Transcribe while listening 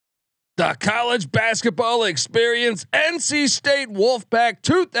The college basketball experience NC State Wolfpack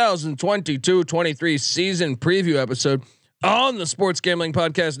 2022-23 season preview episode on the Sports Gambling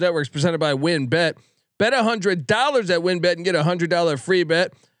Podcast Network is presented by WynnBET. Bet $100 at WynnBET and get $100 free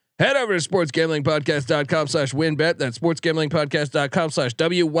bet. Head over to sportsgamblingpodcast.com/WynnBET. That's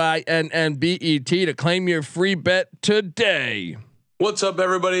sportsgamblingpodcast.com/WYNNBET to claim your free bet today. What's up,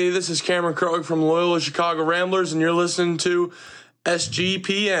 everybody? This is Cameron Krog from Loyola Chicago Ramblers, and you're listening to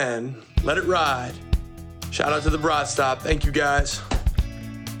SGPN. Let it ride. Shout out to the Broad Stop. Thank you, guys.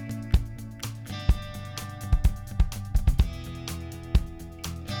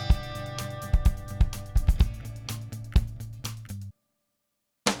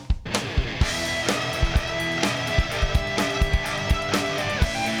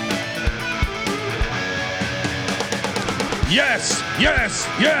 Yes, yes,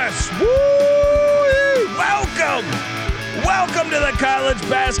 yes. Woo! Welcome to the college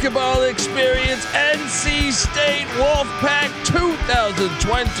basketball experience NC State Wolfpack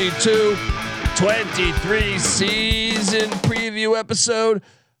 2022-23 season preview episode.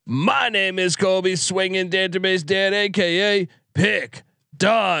 My name is Colby Swinging Database Dan, aka Pick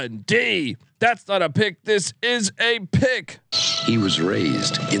Dundee. That's not a pick. This is a pick. He was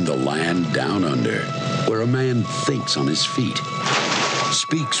raised in the land down under, where a man thinks on his feet,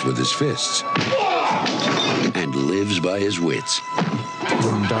 speaks with his fists, and lives by his wits.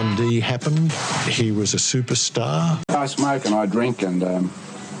 When Dundee happened, he was a superstar. I smoke and I drink and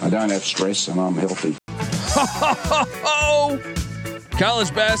I don't have stress and I'm healthy.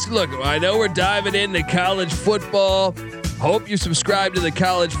 College basketball. Look, I know we're diving into college football. Hope you subscribe to the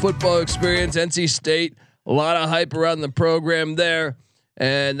college football experience. NC State, a lot of hype around the program there,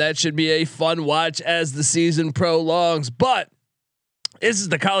 and that should be a fun watch as the season prolongs. But this is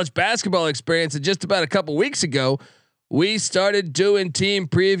the college basketball experience, and just about a couple weeks ago, we started doing team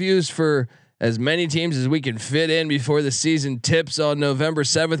previews for as many teams as we can fit in before the season tips on November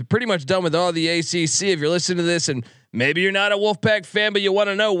 7th. Pretty much done with all the ACC. If you're listening to this and maybe you're not a Wolfpack fan, but you want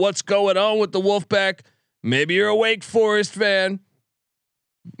to know what's going on with the Wolfpack, maybe you're a Wake Forest fan,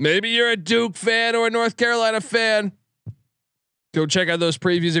 maybe you're a Duke fan or a North Carolina fan, go check out those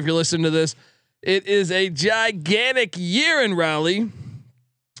previews if you're listening to this. It is a gigantic year in Raleigh.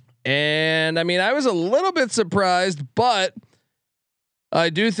 And I mean, I was a little bit surprised, but I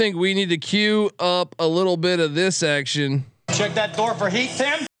do think we need to cue up a little bit of this action. Check that door for heat,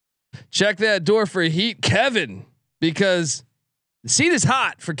 Tim. Check that door for heat, Kevin, because the seat is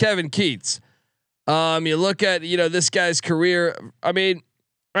hot for Kevin Keats. You look at, this guy's career. I mean,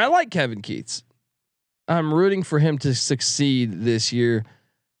 I like Kevin Keats. I'm rooting for him to succeed this year.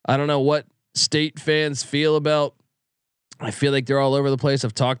 I don't know what State fans feel about. I feel like they're all over the place.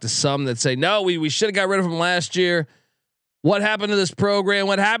 I've talked to some that say, no, we should have got rid of him last year. What happened to this program?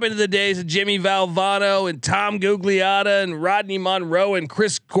 What happened to the days of Jimmy Valvano and Tom Gugliotta and Rodney Monroe and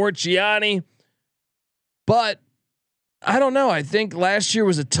Chris Corchiani? But I don't know. I think last year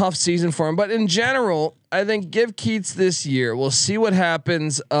was a tough season for him, but in general, I think give Keats this year. We'll see what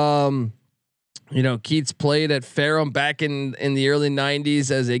happens. Keats played at Ferrum back in the early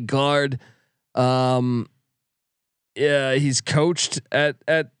 90s as a guard. He's coached at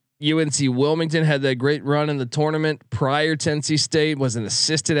UNC Wilmington, had that great run in the tournament prior to NC State, was an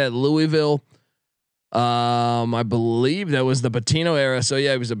assistant at Louisville. I believe that was the Patino era. So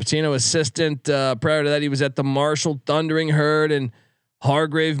yeah, he was a Patino assistant. Prior to that, he was at the Marshall Thundering Herd and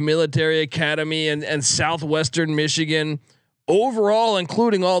Hargrave Military Academy and Southwestern Michigan. Overall,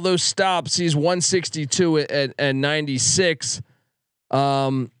 including all those stops, he's 162 and 96.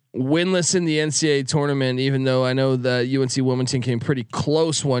 Winless in the NCAA tournament, even though I know that UNC Wilmington came pretty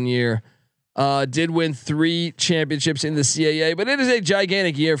close one year. Did win 3 championships in the CAA, but it is a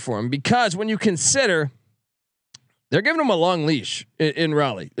gigantic year for him because when you consider they're giving him a long leash in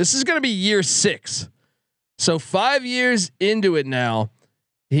Raleigh. This is going to be year 6. So 5 years into it now,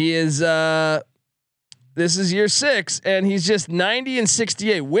 he is, this is year 6 and he's just 90 and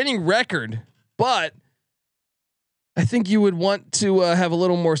 68 winning record, but I think you would want to have a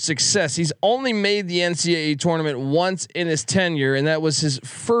little more success. He's only made the NCAA tournament once in his tenure, and that was his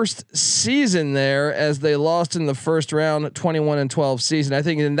first season there as they lost in the first round, 21-12 season. I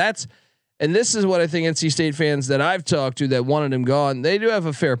think, and this is what I think NC State fans that I've talked to that wanted him gone, they do have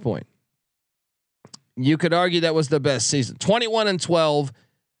a fair point. You could argue that was the best season. 21-12,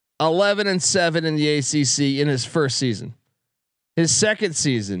 11-7 in the ACC in his first season. His second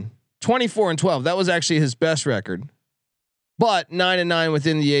season, 24-12. That was actually his best record. But 9-9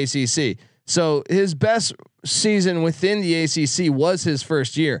 within the ACC. So his best season within the ACC was his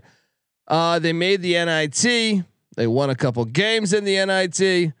first year. They made the NIT. They won a couple games in the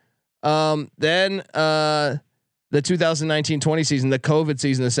NIT. Then the 2019-20 season, the COVID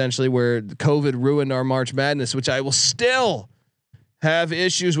season, essentially, where COVID ruined our March Madness, which I will still have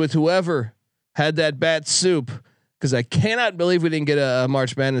issues with whoever had that bat soup, because I cannot believe we didn't get a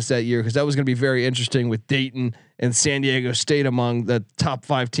March Madness that year, because that was going to be very interesting with Dayton and San Diego State among the top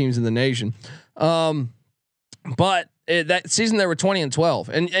 5 teams in the nation. But that season they were 20-12,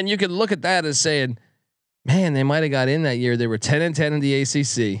 and you could look at that as saying, man, they might have got in that year. They were 10-10 in the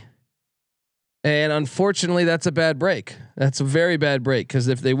ACC. And unfortunately, that's a bad break. That's a very bad break, because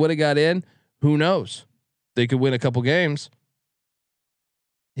if they would have got in, who knows? They could win a couple games.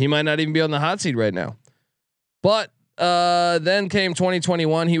 He might not even be on the hot seat right now. But then came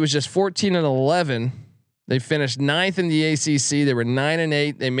 2021. He was just 14-11. They finished 9th in the ACC. They were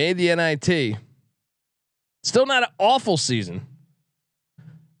 9-8. They made the NIT. Still not an awful season.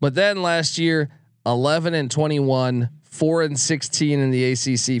 But then last year, 11-21. 4-16 in the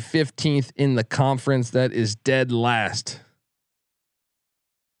ACC, 15th in the conference. That is dead last.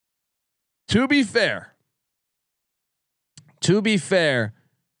 To be fair,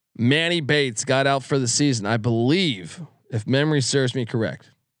 Manny Bates got out for the season, I believe, if memory serves me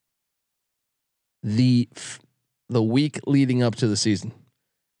correct, the week leading up to the season.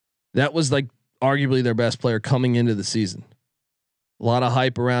 That was like arguably their best player coming into the season. A lot of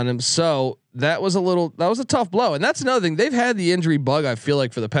hype around him. So that was a tough blow. And that's another thing. They've had the injury bug, I feel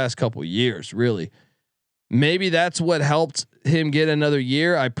like, for the past couple of years, really. Maybe that's what helped him get another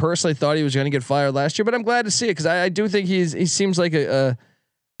year. I personally thought he was going to get fired last year, but I'm glad to see it, because I do think he seems like I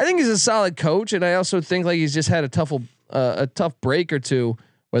think he's a solid coach. And I also think like he's just had a tough break or two,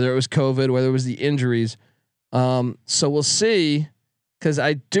 whether it was COVID, whether it was the injuries. So we'll see. Cause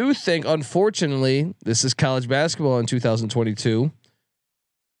I do think, unfortunately, this is college basketball in 2022.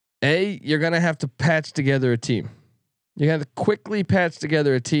 You're going to have to patch together a team. You're going to have to quickly patch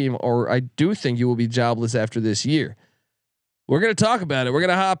together a team, or I do think you will be jobless after this year. We're going to talk about it. We're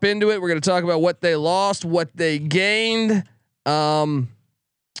going to hop into it. We're going to talk about what they lost, what they gained. But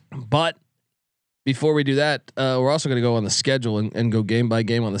before we do that, we're also going to go on the schedule and go game by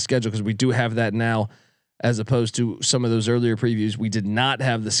game on the schedule, because we do have that now, as opposed to some of those earlier previews. We did not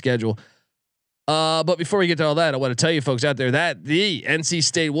have the schedule. But before we get to all that, I want to tell you folks out there that the NC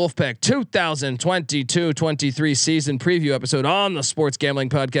State Wolfpack 2022-23 season preview episode on the Sports Gambling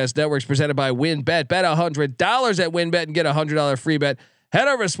Podcast Network is presented by WynnBET. Bet $100 at WynnBET and get a $100 free bet. Head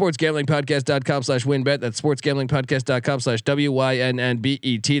over to sportsgamblingpodcast.com/WynnBET. That's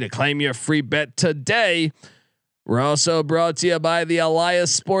sportsgamblingpodcast.com/WYNNBET to claim your free bet today. We're also brought to you by the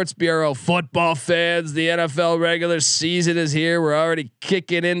Elias Sports Bureau. Football fans, the NFL regular season is here. We're already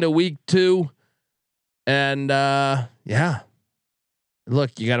kicking into week 2. And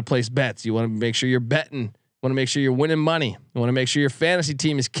look, you got to place bets. You want to make sure you're betting. You want to make sure you're winning money. You want to make sure your fantasy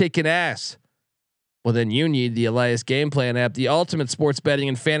team is kicking ass. Well, then you need the Elias Game Plan app, the ultimate sports betting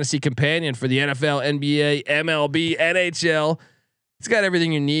and fantasy companion for the NFL, NBA, MLB, NHL. It's got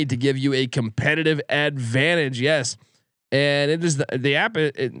everything you need to give you a competitive advantage. Yes. And it is the app,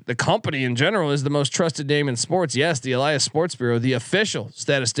 the company in general is the most trusted name in sports. Yes. The Elias Sports Bureau, the official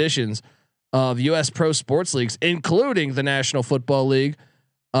statisticians of U.S. pro sports leagues, including the National Football League.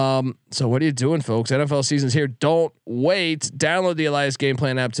 So what are you doing, folks? NFL season's here. Don't wait. Download the Elias Game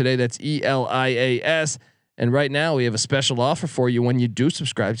Plan app today. That's ELIAS. And right now we have a special offer for you. When you do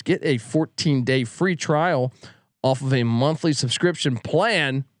subscribe, get a 14-day free trial off of a monthly subscription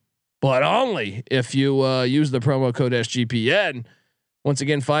plan, but only if you use the promo code SGPN. Once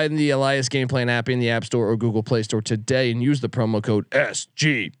again, find the Elias Game Plan app in the App Store or Google Play Store today and use the promo code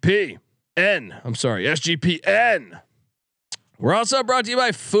SGPN. SGPN. We're also brought to you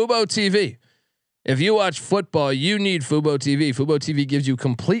by Fubo TV. If you watch football, you need Fubo TV. Fubo TV gives you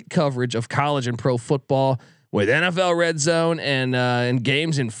complete coverage of college and pro football with NFL Red Zone and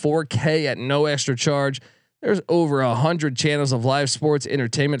games in 4K at no extra charge. There's over 100 channels of live sports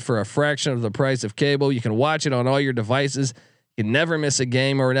entertainment for a fraction of the price of cable. You can watch it on all your devices. You can never miss a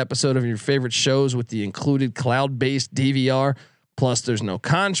game or an episode of your favorite shows with the included cloud-based DVR. Plus, there's no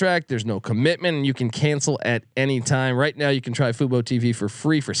contract, there's no commitment, and you can cancel at any time. Right now, you can try Fubo TV for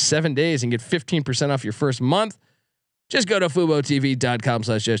free for 7 days and get 15% off your first month. Just go to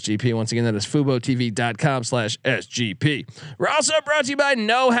FuboTV.com/SGP. Once again, that is FuboTV.com/SGP. We're also brought to you by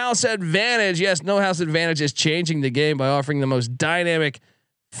No House Advantage. Yes, No House Advantage is changing the game by offering the most dynamic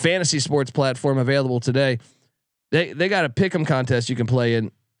fantasy sports platform available today. They got a pick'em contest you can play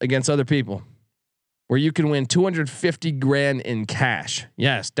in against other people, where you can win $250,000 in cash.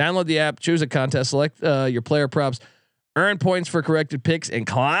 Yes, download the app, choose a contest, select your player props, earn points for corrected picks, and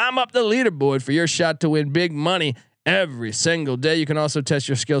climb up the leaderboard for your shot to win big money every single day. You can also test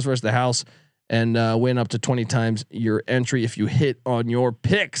your skills versus the house and win up to 20 times your entry if you hit on your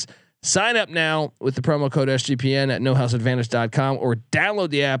picks. Sign up now with the promo code SGPN at nohouseadvantage.com or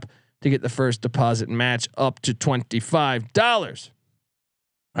download the app to get the first deposit match up to $25.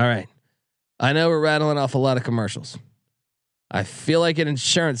 All right. I know we're rattling off a lot of commercials. I feel like an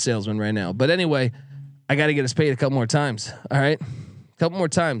insurance salesman right now, but anyway, I got to get us paid a couple more times. All right. A couple more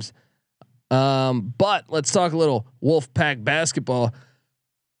times. But let's talk a little Wolfpack basketball.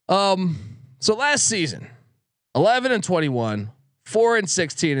 So last season, 11-21,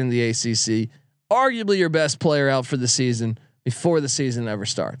 4-16 in the ACC, arguably your best player out for the season before the season ever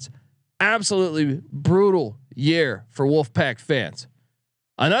starts. Absolutely brutal year for Wolfpack fans.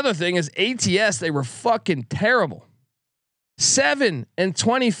 Another thing is ATS, they were fucking terrible.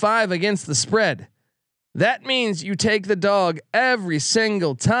 7-25 against the spread. That means you take the dog every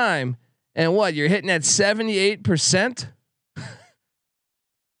single time. And what, you're hitting at 78%?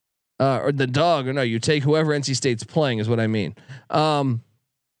 Or the dog, or no, you take whoever NC State's playing is what I mean.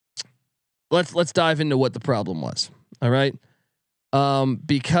 Let's dive into what the problem was. All right.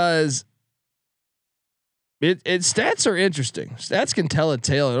 Because it stats are interesting. Stats can tell a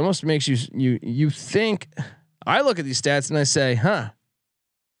tale. It almost makes you think. I look at these stats and I say, how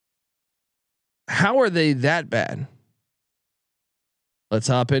are they that bad? Let's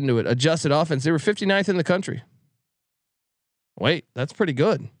hop into it. Adjusted offense. They were 59th in the country. Wait, that's pretty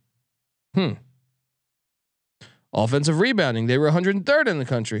good. Offensive rebounding. They were 103rd in the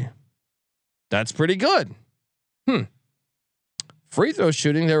country. That's pretty good. Free throw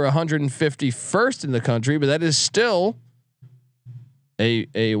shooting. They were 151st in the country, but that is still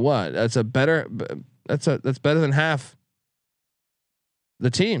a what? That's better than half the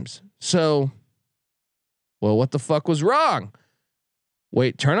teams. So, well, what the fuck was wrong?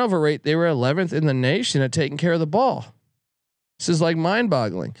 Wait, turnover rate, they were 11th in the nation at taking care of the ball. This is like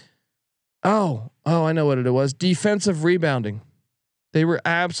mind-boggling. Oh, I know what it was. Defensive rebounding. They were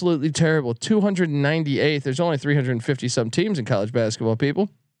absolutely terrible. 298th. There's only 350 some teams in college basketball, people.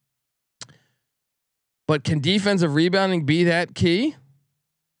 But can defensive rebounding be that key?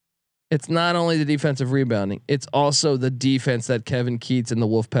 It's not only the defensive rebounding, it's also the defense that Kevin Keats and the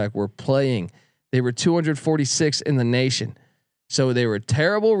Wolfpack were playing. They were 246 in the nation. So they were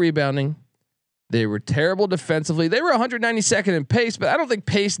terrible rebounding. They were terrible defensively. They were 192nd in pace, but I don't think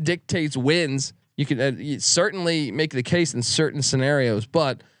pace dictates wins. You can certainly make the case in certain scenarios,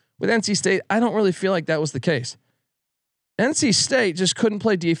 but with NC State, I don't really feel like that was the case. NC State just couldn't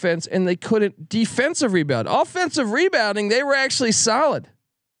play defense, and they couldn't defensive rebound. Offensive rebounding, they were actually solid,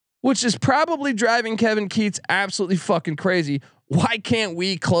 which is probably driving Kevin Keats absolutely fucking crazy. Why can't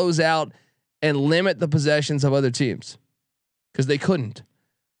we close out and limit the possessions of other teams? Because they couldn't.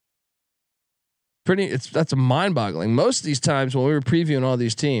 That's a mind-boggling. Most of these times when we were previewing all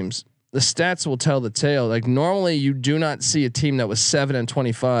these teams, the stats will tell the tale. Like normally, you do not see a team that was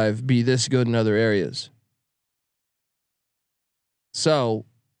 7-25 be this good in other areas. So,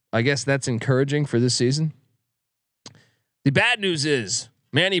 I guess that's encouraging for this season. The bad news is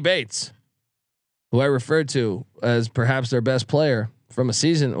Manny Bates, who I referred to as perhaps their best player from a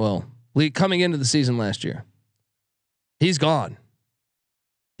season, coming into the season last year. He's gone.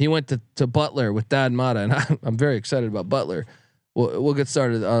 He went to Butler with Dad Mata, and I'm very excited about Butler. We'll get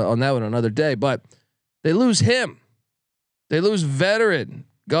started on that one another day, but they lose him. They lose veteran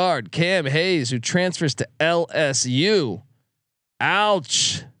guard Cam Hayes, who transfers to LSU.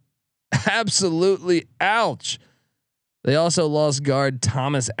 Ouch. Absolutely ouch. They also lost guard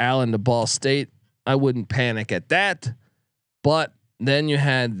Thomas Allen to Ball State. I wouldn't panic at that, but then you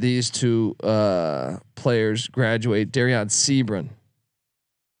had these two players graduate. Darion Sebron,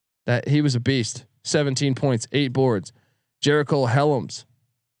 that he was a beast. 17 points, 8 boards. Jericho Helms,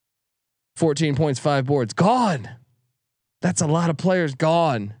 14 points, 5 boards. Gone. That's a lot of players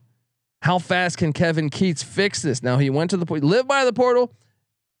gone. How fast can Kevin Keats fix this? Now he went to the live by the portal.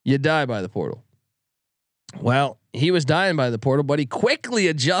 You die by the portal. Well, he was dying by the portal, but he quickly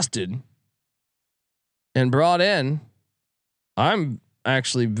adjusted and brought in. I'm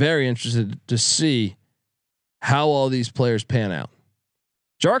actually very interested to see how all these players pan out.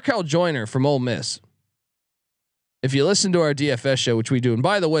 Jarkel Joyner from Ole Miss. If you listen to our DFS show, which we do, and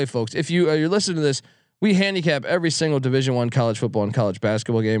by the way, folks, if you're listening to this, we handicap every single Division I college football and college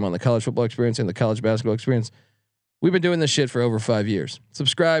basketball game on the College Football Experience and the College Basketball Experience. We've been doing this shit for over 5 years.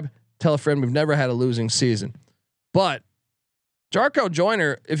 Subscribe, tell a friend. We've never had a losing season. But Jarkel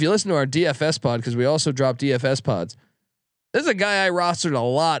Joyner, if you listen to our DFS pod, because we also drop DFS pods, this is a guy I rostered a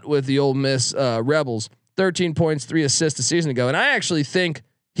lot with the Ole Miss Rebels. 13 points, 3 assists a season ago, and I actually think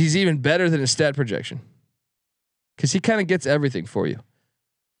he's even better than his stat projection. because he kind of gets everything for you.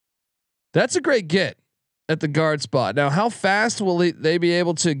 That's a great get at the guard spot. Now, how fast will they be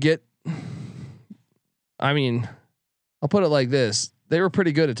able to get? I mean, I'll put it like this: they were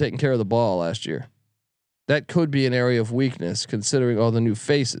pretty good at taking care of the ball last year. That could be an area of weakness considering all the new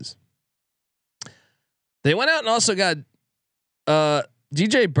faces. They went out and also got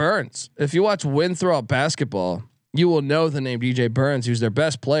DJ Burns. If you watch Winthrop basketball, you will know the name DJ Burns, who's their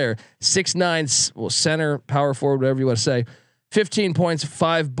best player. 6'9", well, center, power forward, whatever you want to say. 15 points,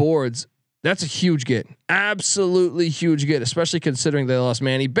 5 boards. That's a huge get. Absolutely huge get, especially considering they lost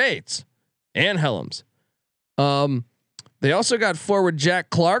Manny Bates and Helms. They also got forward Jack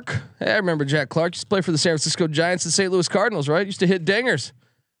Clark. Hey, I remember Jack Clark. Used to play for the San Francisco Giants and St. Louis Cardinals, right? Used to hit dingers.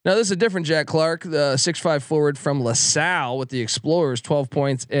 Now this is a different Jack Clark, the 6'5" forward from LaSalle with the Explorers, 12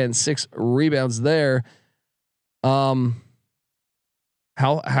 points and 6 rebounds there. How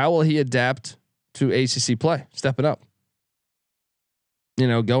will he adapt to ACC play? Stepping up.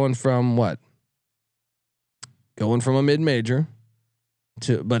 Going from what? Going from a mid-major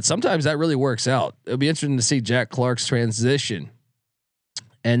but sometimes that really works out. It'll be interesting to see Jack Clark's transition.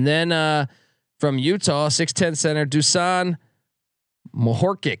 And then from Utah, 6'10" center Dusan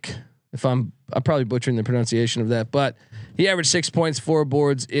Mohorkic. I'm probably butchering the pronunciation of that, but he averaged 6 points, 4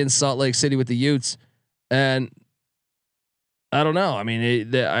 boards in Salt Lake City with the Utes. And I don't know. I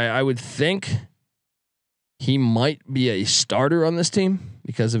mean, I would think he might be a starter on this team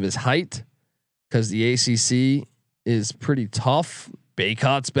because of his height, because the ACC is pretty tough.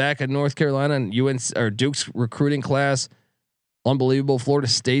 Baycott's back at North Carolina, and UNC or Duke's recruiting class, unbelievable. Florida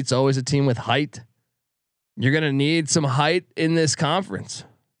State's always a team with height. You're going to need some height in this conference.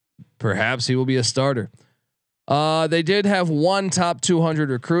 Perhaps he will be a starter. They did have one top 200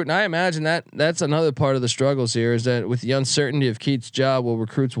 recruit, and I imagine that's another part of the struggles here is that with the uncertainty of Keith's job, will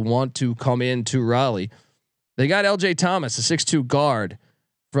recruits want to come into Raleigh? They got LJ Thomas, a 6'2" guard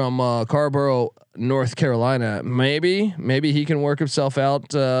from Carrboro, North Carolina. Maybe he can work himself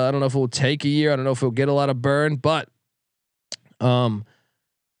out. I don't know if it will take a year. I don't know if he'll get a lot of burn, but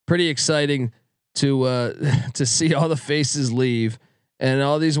pretty exciting to see all the faces leave and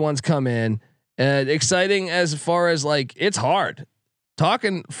all these ones come in. And exciting as far as like it's hard.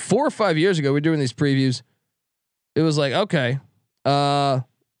 Talking 4 or 5 years ago, we were doing these previews. It was like, okay, you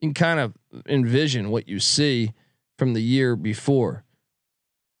can kind of envision what you see from the year before.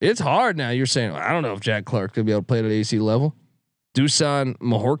 It's hard now. You're saying, I don't know if Jack Clark could be able to play at AC level. Dusan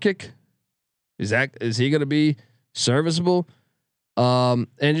Mohorkic, is he going to be serviceable? And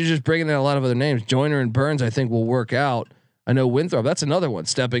you're just bringing in a lot of other names. Joyner and Burns, I think, will work out. I know Winthrop, that's another one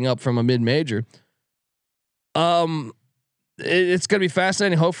stepping up from a mid-major. It's going to be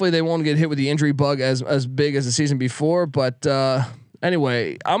fascinating. Hopefully they won't get hit with the injury bug as big as the season before. But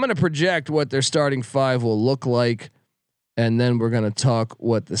anyway, I'm going to project what their starting 5 will look like. And then we're going to talk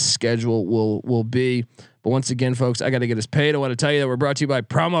what the schedule will be. But once again, folks, I got to get us paid. I want to tell you that we're brought to you by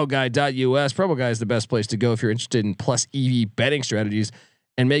PromoGuy.us. PromoGuy is the best place to go if you're interested in plus EV betting strategies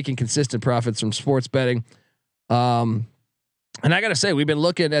and making consistent profits from sports betting. And I got to say, we've been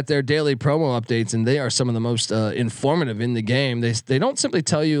looking at their daily promo updates, and they are some of the most informative in the game. They don't simply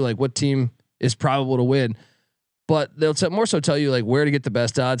tell you like what team is probable to win, but they'll more so tell you like where to get the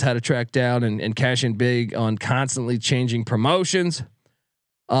best odds, how to track down and cash in big on constantly changing promotions.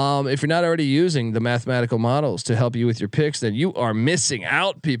 If you're not already using the mathematical models to help you with your picks, then you are missing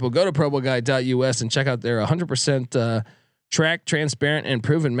out, people. Go to PromoGuy.us and check out their 100% track, transparent, and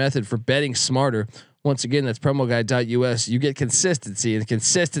proven method for betting smarter. Once again, that's PromoGuy.us. You get consistency, and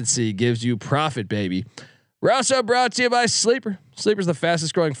consistency gives you profit, baby. We're also brought to you by Sleeper. Sleeper's the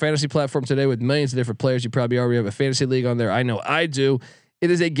fastest growing fantasy platform today with millions of different players. You probably already have a fantasy league on there. I know I do.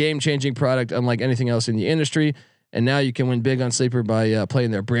 It is a game-changing product unlike anything else in the industry. And now you can win big on Sleeper by playing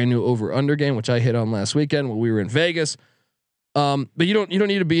their brand new over/under game, which I hit on last weekend when we were in Vegas. But you don't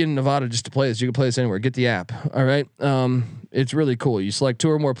need to be in Nevada just to play this. You can play this anywhere. Get the app. All right. It's really cool. You select 2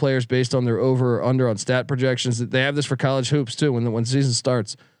 or more players based on their over or under on stat projections. They have this for college hoops too. When the season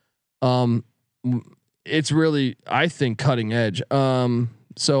starts, it's really, I think, cutting edge.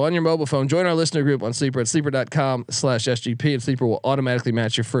 So on your mobile phone, join our listener group on Sleeper at sleeper.com/SGP, and Sleeper will automatically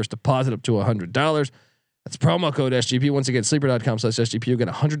match your first deposit up to $100. That's promo code SGP. Once again, sleeper.com/SGP. You'll get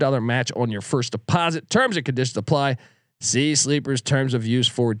a $100 match on your first deposit. Terms and conditions apply. See Sleeper's terms of use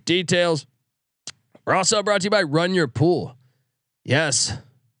for details. We're also brought to you by Run Your Pool. Yes,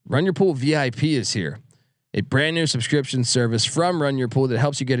 Run Your Pool VIP is here. A brand new subscription service from Run Your Pool that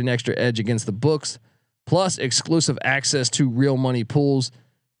helps you get an extra edge against the books, plus exclusive access to real money pools.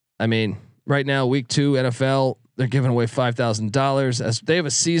 I mean, right now, week 2 NFL, they're giving away $5,000 as they have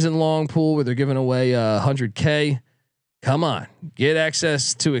a season long pool where they're giving away $100K Come on, get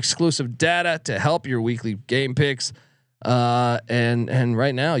access to exclusive data to help your weekly game picks. And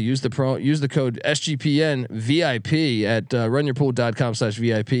right now use the code SGPN VIP at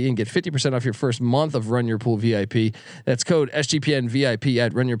runyourpool.com/VIP and get 50% off your first month of Run Your Pool VIP. That's code SGPN VIP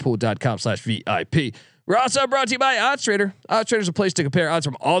at runyourpool.com/VIP. We're also brought to you by OddsTrader. OddsTrader is a place to compare odds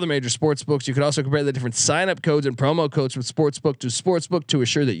from all the major sports books. You can also compare the different sign-up codes and promo codes from sportsbook to sportsbook to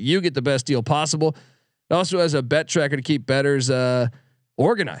assure that you get the best deal possible. It also has a bet tracker to keep bettors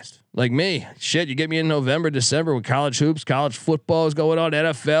organized. Like me, shit, you get me in November, December with college hoops, college football is going on,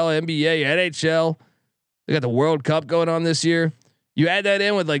 NFL, NBA, NHL. They got the World Cup going on this year. You add that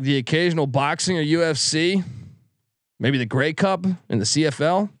in with like the occasional boxing or UFC, maybe the Grey Cup and the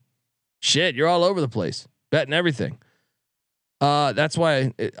CFL. Shit, you're all over the place, betting everything. That's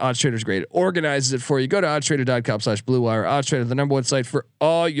why OddsTrader is great. It organizes it for you. Go to oddstrader.com/Blue Wire. OddsTrader, the number one site for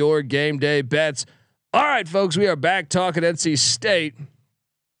all your game day bets. All right, folks, we are back talking NC State.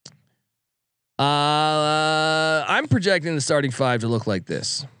 I'm projecting the starting five to look like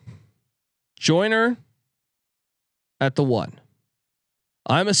this. Joyner at the 1.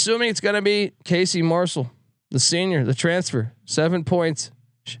 I'm assuming it's going to be Casey Marshall, the senior, the transfer, 7 points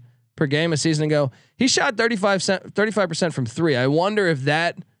per game a season ago. He shot 35% from 3. I wonder if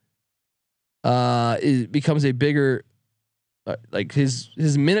that becomes a bigger, like his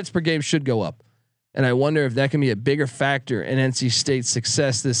minutes per game should go up. And I wonder if that can be a bigger factor in NC State's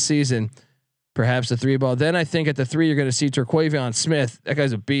success this season. Perhaps the 3 ball. Then I think at the 3, you're going to see Terquavion Smith. That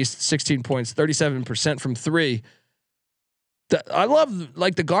guy's a beast. 16 points, 37% from 3. I love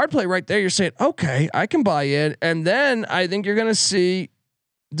like the guard play right there. You're saying, okay, I can buy in. And then I think you're going to see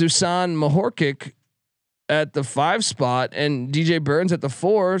Dusan Mahorkic at the 5 spot and DJ Burns at the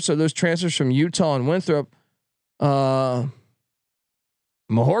 4. So those transfers from Utah and Winthrop,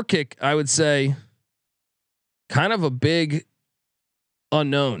 Mahorkic, I would say, kind of a big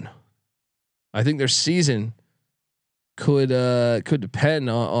unknown. I think their season could depend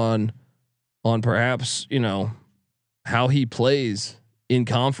on perhaps, you know, how he plays in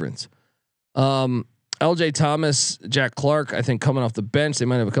conference. LJ Thomas, Jack Clark, I think coming off the bench, they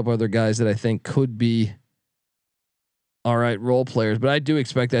might have a couple other guys that I think could be all right role players, but I do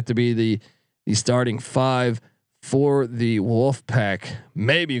expect that to be the starting 5 for the Wolfpack.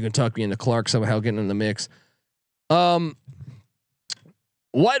 Maybe you can talk me into Clark somehow getting in the mix.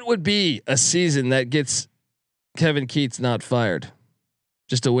 What would be a season that gets Kevin Keats not fired?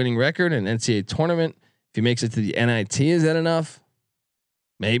 Just a winning record, an NCAA tournament. If he makes it to the NIT, is that enough?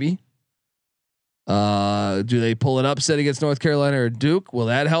 Maybe. Do they pull an upset against North Carolina or Duke? Will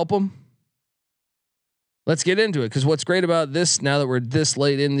that help them? Let's get into it, because what's great about this now that we're this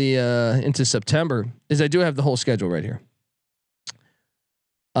late in the into September is I do have the whole schedule right here.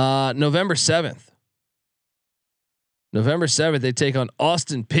 November 7th. November 7th, they take on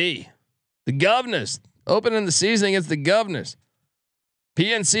Austin P. The Governors, opening the season against the Governors.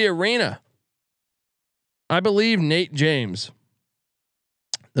 PNC Arena. I believe Nate James,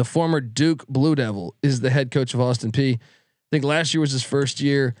 the former Duke Blue Devil, is the head coach of Austin P. I think last year was his first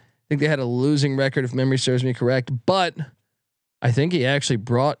year. I think they had a losing record, if memory serves me correct, but I think he actually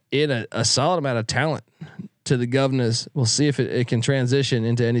brought in a solid amount of talent to the Governors. We'll see if it can transition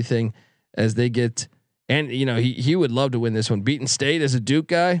into anything as they get. And you know, he would love to win this one. Beaten State as a Duke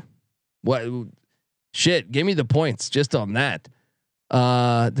guy. What shit? Give me the points just on that.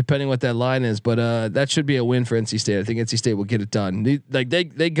 Depending what that line is, but that should be a win for NC State. I think NC State will get it done. They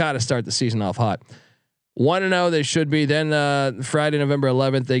got to start the season off hot. 1-0 they should be. Then Friday, November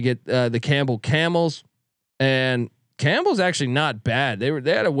 11th, they get the Campbell Camels, and Campbell's actually not bad. They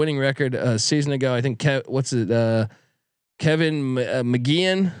had a winning record a season ago. I think Kevin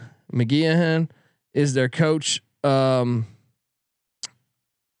McGeehan is their coach. I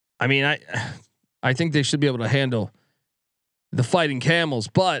mean, I think they should be able to handle the Fighting Camels,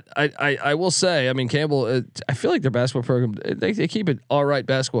 but I will say, I mean, Campbell, I feel like their basketball program, they keep it all right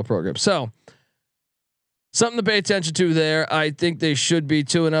basketball program. So something to pay attention to there. I think they should be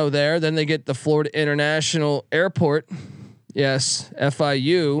 2-0 there. Then they get the Florida International Airport. Yes.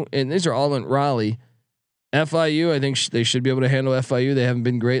 FIU. And these are all in Raleigh. FIU. I think they should be able to handle FIU. They haven't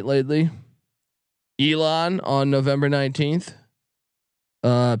been great lately. Elon on November 19th.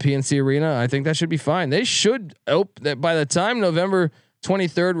 PNC Arena. I think that should be fine. They should that by the time November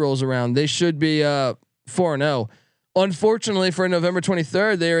 23rd rolls around, they should be 4-0. Unfortunately for November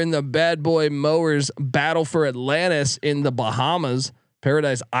 23rd, they're in the Bad Boy Mowers Battle for Atlantis in the Bahamas,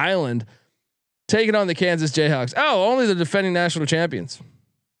 Paradise Island, taking on the Kansas Jayhawks. Oh, only the defending national champions.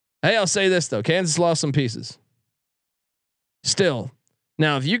 Hey, I'll say this though. Kansas lost some pieces. Still.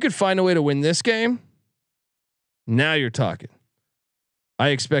 Now, if you could find a way to win this game, Now you're talking. I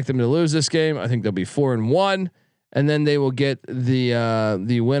expect them to lose this game. I think they'll be 4-1, and then they will get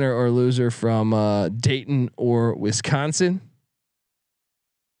the winner or loser from Dayton or Wisconsin.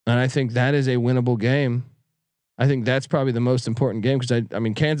 And I think that is a winnable game. I think that's probably the most important game because I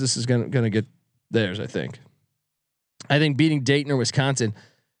mean Kansas is gonna get theirs. I think beating Dayton or Wisconsin,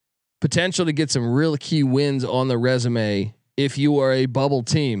 potential to get some real key wins on the resume if you are a bubble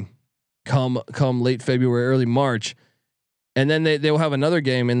team come late February, early March. And then they will have another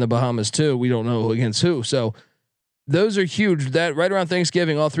game in the Bahamas too. We don't know against who. So those are huge. That right around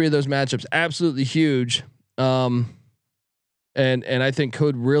Thanksgiving, all three of those matchups, absolutely huge. And I think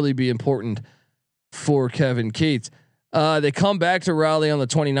could really be important for Kevin Keats. They come back to Raleigh on the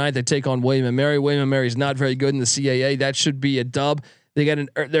 29th. They take on William and Mary. William and Mary is not very good in the CAA. That should be a dub. They got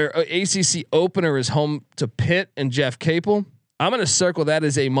their ACC opener is home to Pitt and Jeff Capel. I'm going to circle that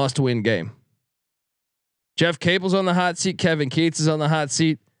as a must-win game. Jeff Capel's on the hot seat. Kevin Keats is on the hot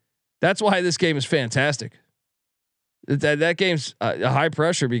seat. That's why this game is fantastic. That game's a high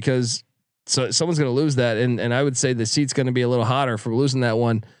pressure because someone's going to lose that, and I would say the seat's going to be a little hotter for losing that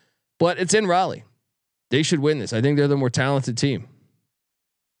one. But it's in Raleigh. They should win this. I think they're the more talented team.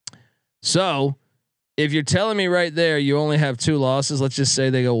 So, if you're telling me right there you only have 2 losses, let's just say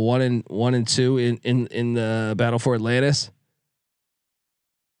they go 1-2 in the battle for Atlantis.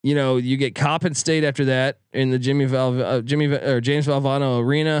 You know, you get Coppin State after that in the James Valvano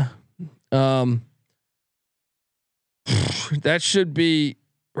Arena. That should be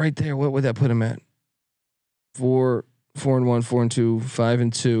right there. What would that put them at? 4-1, 4-2,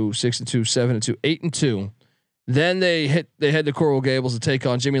 5-2, 6-2, 7-2, 8-2. Then they head to Coral Gables to take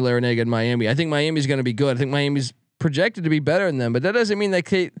on Jimmy Larinaga in Miami. I think Miami's going to be good. I think Miami's projected to be better than them, but that doesn't mean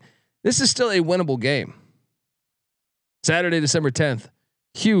this is still a winnable game. Saturday, December 10th.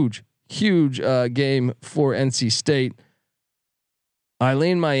 Huge game for NC State. I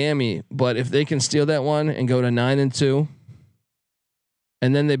lean Miami, but if they can steal that one and go to 9-2,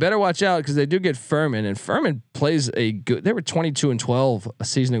 and then they better watch out because they do get Furman, and Furman plays a good. They were 22-12 a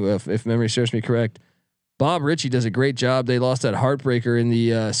season ago, if memory serves me correct. Bob Ritchie does a great job. They lost that heartbreaker in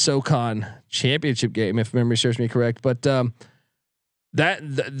the SoCon championship game, if memory serves me correct. But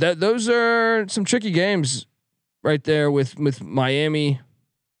those are some tricky games right there with Miami.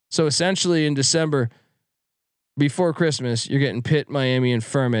 So essentially in December, before Christmas, you're getting Pitt, Miami, and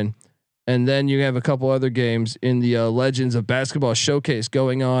Furman. And then you have a couple other games in the Legends of Basketball Showcase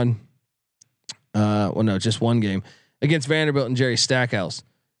going on. Well, no, just one game against Vanderbilt and Jerry Stackhouse.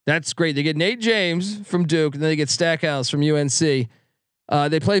 That's great. They get Nate James from Duke, and then they get Stackhouse from UNC. They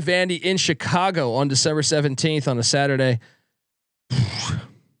play Vandy in Chicago on December 17th on a Saturday.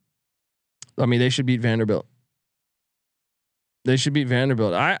 I mean, they should beat Vanderbilt.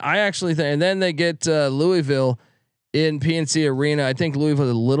 I actually think, and then they get Louisville in PNC Arena. I think Louisville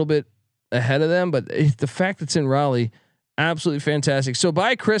is a little bit ahead of them, but the fact that it's in Raleigh, absolutely fantastic. So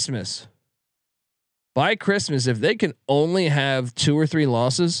by Christmas, if they can only have 2 or 3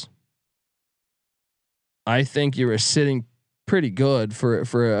 losses, I think you're sitting pretty good for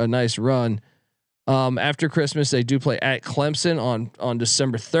a nice run. After Christmas, they do play at Clemson on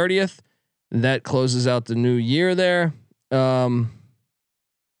December 30th. That closes out the new year there. Then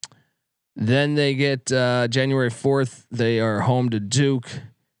they get January 4th. They are home to Duke.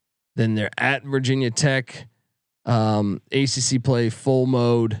 Then they're at Virginia Tech. ACC play full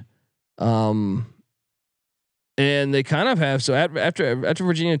mode. And they kind of have after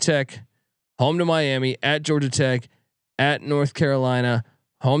Virginia Tech, home to Miami, at Georgia Tech, at North Carolina,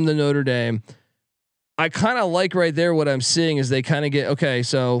 home to Notre Dame. I kind of like right there what I'm seeing is they kind of get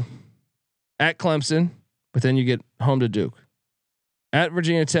so at Clemson, but then you get home to Duke. At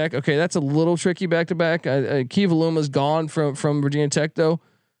Virginia Tech, okay, that's a little tricky back to back. Kiva Luma's gone from Virginia Tech though,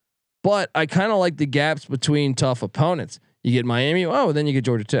 but I kind of like the gaps between tough opponents. You get Miami, then you get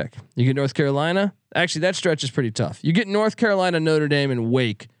Georgia Tech. You get North Carolina. Actually, that stretch is pretty tough. You get North Carolina, Notre Dame, and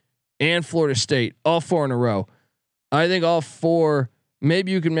Wake, and Florida State, all 4 in a row. I think all 4.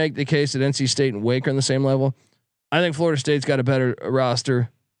 Maybe you can make the case that NC State and Wake are on the same level. I think Florida State's got a better roster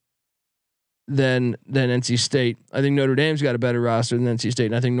than NC State. I think Notre Dame's got a better roster than NC State,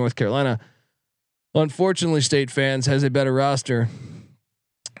 and I think North Carolina, unfortunately, State fans has a better roster.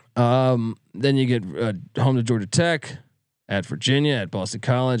 Then you get home to Georgia Tech, at Virginia, at Boston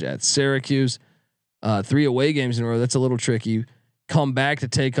College, at Syracuse. 3 away games in a row. That's a little tricky. Come back to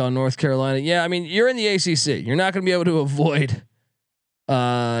take on North Carolina. Yeah, I mean, you're in the ACC. You're not going to be able to avoid,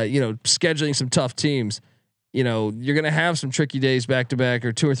 scheduling some tough teams. You're going to have some tricky days back to back,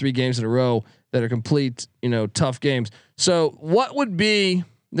 or 2 or 3 games in a row that are complete, tough games. So, what would be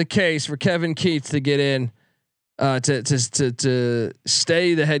the case for Kevin Keats to get in to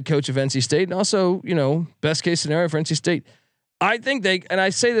stay the head coach of NC State, and also, you know, best case scenario for NC State. I think and I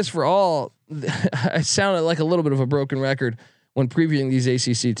say this for all, I sounded like a little bit of a broken record when previewing these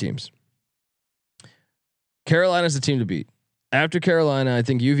ACC teams. Carolina's the team to beat. After Carolina, I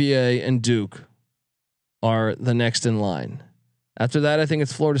think UVA and Duke are the next in line. After that, I think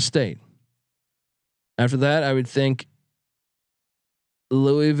it's Florida State. After that, I would think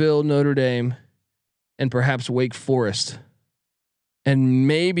Louisville, Notre Dame, and perhaps Wake Forest. And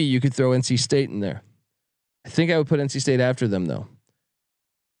maybe you could throw NC State in there. I think I would put NC State after them though.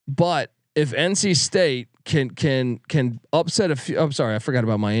 But if NC State can upset a few, I'm sorry, I forgot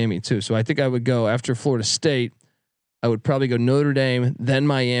about Miami too. So I think I would go after Florida State. I would probably go Notre Dame, then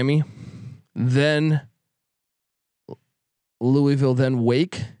Miami, then Louisville, then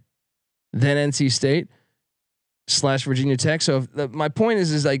Wake, then NC State / Virginia Tech. So my point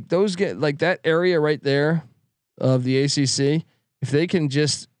is like those get like that area right there of the ACC. If they can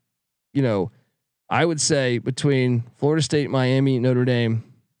just, you know, I would say between Florida State, Miami, Notre Dame,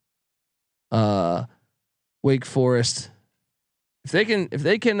 Wake Forest, if they can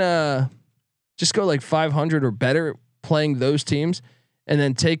just go like 500 or better playing those teams, and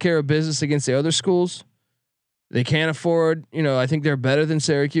then take care of business against the other schools, they can't afford. You know, I think they're better than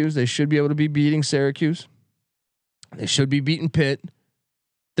Syracuse. They should be able to be beating Syracuse. They should be beating Pitt.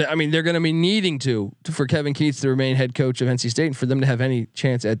 I mean, they're going to be needing to for Kevin Keatts to remain head coach of NC State and for them to have any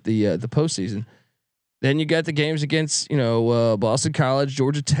chance at the postseason. Then you got the games against, you know, Boston College,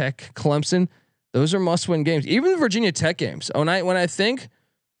 Georgia Tech, Clemson. Those are must-win games. Even the Virginia Tech games. When I think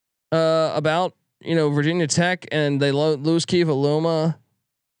about, you know, Virginia Tech and they lose Kiva Luma,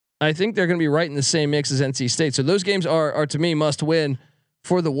 I think they're going to be right in the same mix as NC State. So those games are to me must-win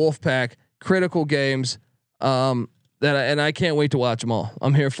for the Wolfpack. Critical games. I can't wait to watch them all.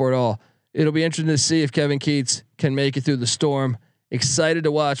 I'm here for it all. It'll be interesting to see if Kevin Keatts can make it through the storm. Excited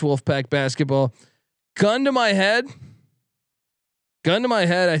to watch Wolfpack basketball. Gun to my head.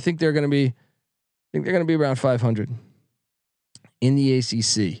 I think they're going to be. Around 500 in the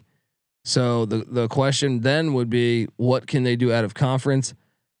ACC. So the question then would be, what can they do out of conference?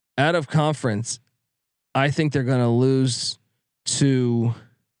 Out of conference, I think they're going to lose to.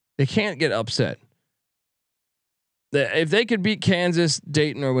 They can't get upset. If they could beat Kansas,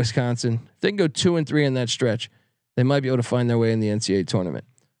 Dayton, or Wisconsin, if they can go 2-3 in that stretch, they might be able to find their way in the NCAA tournament.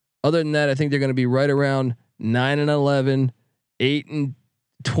 Other than that, I think they're going to be right around 9-11, 8-12,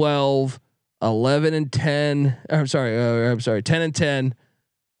 11-10. I'm sorry, 10-10,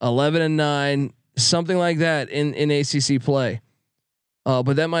 11-9, something like that in ACC play.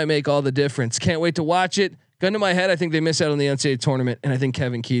 But that might make all the difference. Can't wait to watch it. Gun to my head, I think they miss out on the NCAA tournament, and I think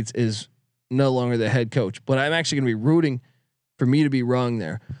Kevin Keatts is no longer the head coach. But I'm actually going to be rooting for me to be wrong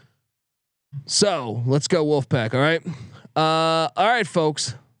there. So let's go Wolfpack. All right, all right,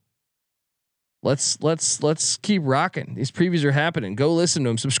 folks. Let's keep rocking. These previews are happening. Go listen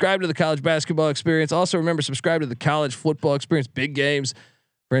to them. Subscribe to the College Basketball Experience. Also remember, subscribe to the College Football Experience. Big games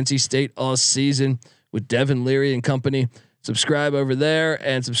for NC State all season with Devin Leary and company. Subscribe over there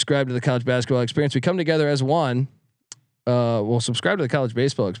and subscribe to the College Basketball Experience. We come together as one. We'll subscribe to the College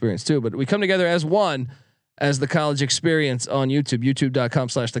Baseball Experience too, but we come together as one as the College Experience on YouTube,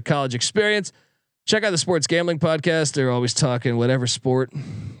 youtube.com/the College Experience. Check out the Sports Gambling Podcast. They're always talking whatever sport.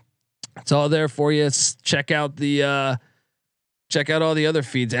 It's all there for you. Check out all the other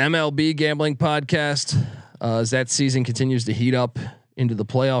feeds. MLB Gambling Podcast, as that season continues to heat up into the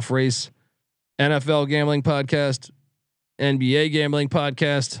playoff race. NFL Gambling Podcast, NBA Gambling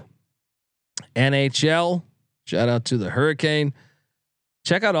Podcast, NHL. Shout out to the Hurricane.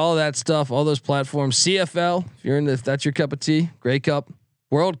 Check out all that stuff, all those platforms. CFL, if that's your cup of tea, Grey Cup.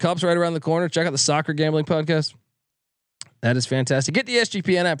 World Cup's right around the corner. Check out the Soccer Gambling Podcast. That is fantastic. Get the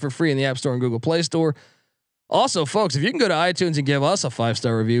SGPN app for free in the App Store and Google Play Store. Also, folks, if you can go to iTunes and give us a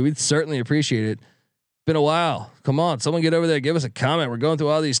 5-star review, we'd certainly appreciate it. It's been a while. Come on, someone get over there, give us a comment. We're going through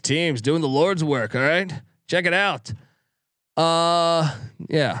all these teams, doing the Lord's work. All right, check it out.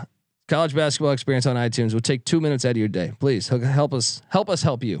 Yeah, College Basketball Experience on iTunes. We'll take 2 minutes out of your day. Please help us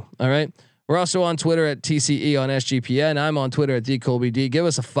help you. All right. We're also on Twitter at TCE on SGPN. I'm on Twitter at TheColbyD. Give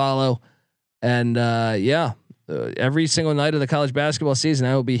us a follow. And every single night of the college basketball season,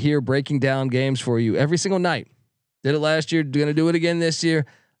 I will be here breaking down games for you every single night. Did it last year. Going to do it again this year.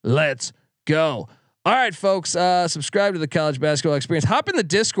 Let's go. All right, folks, subscribe to the College Basketball Experience. Hop in the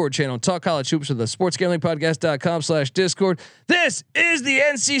Discord channel and talk college hoops with the sportsgamblingpodcast.com/Discord. This is the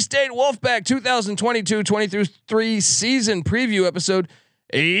NC State Wolfpack 2022-23 season preview episode.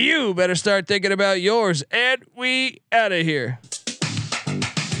 You better start thinking about yours, and we out of here. Me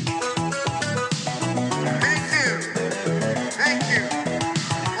too.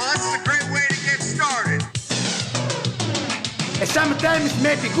 Sometimes it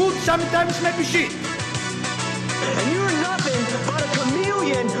may be good, sometimes it may be shit. And you're nothing but a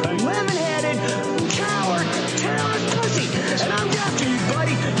chameleon, lemon-headed, coward, tailless pussy. And I'm after you,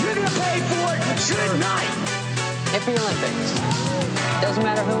 buddy. You're gonna pay for it. Good night. Hippie Olympics. Doesn't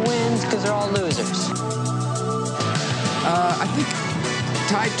matter who wins, because they're all losers. I think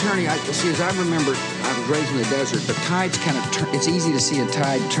tide turning, as I remember, I was raised in the desert, but tides kind of turn. It's easy to see a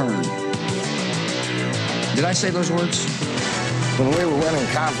tide turn. Did I say those words? When we were winning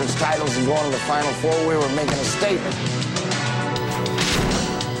conference titles and going to the Final Four, we were making a statement.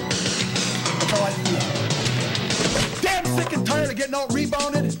 That's how I feel. Damn sick and tired of getting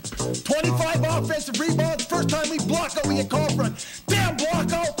out-rebounded. 25 offensive rebounds. First time we block out, we get called for a damn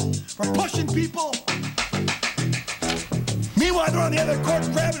block out. We're pushing people. Meanwhile, they're on the other court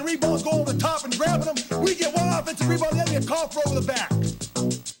grabbing rebounds, going over the top and grabbing them. We get one offensive rebound, the other get called for over the back.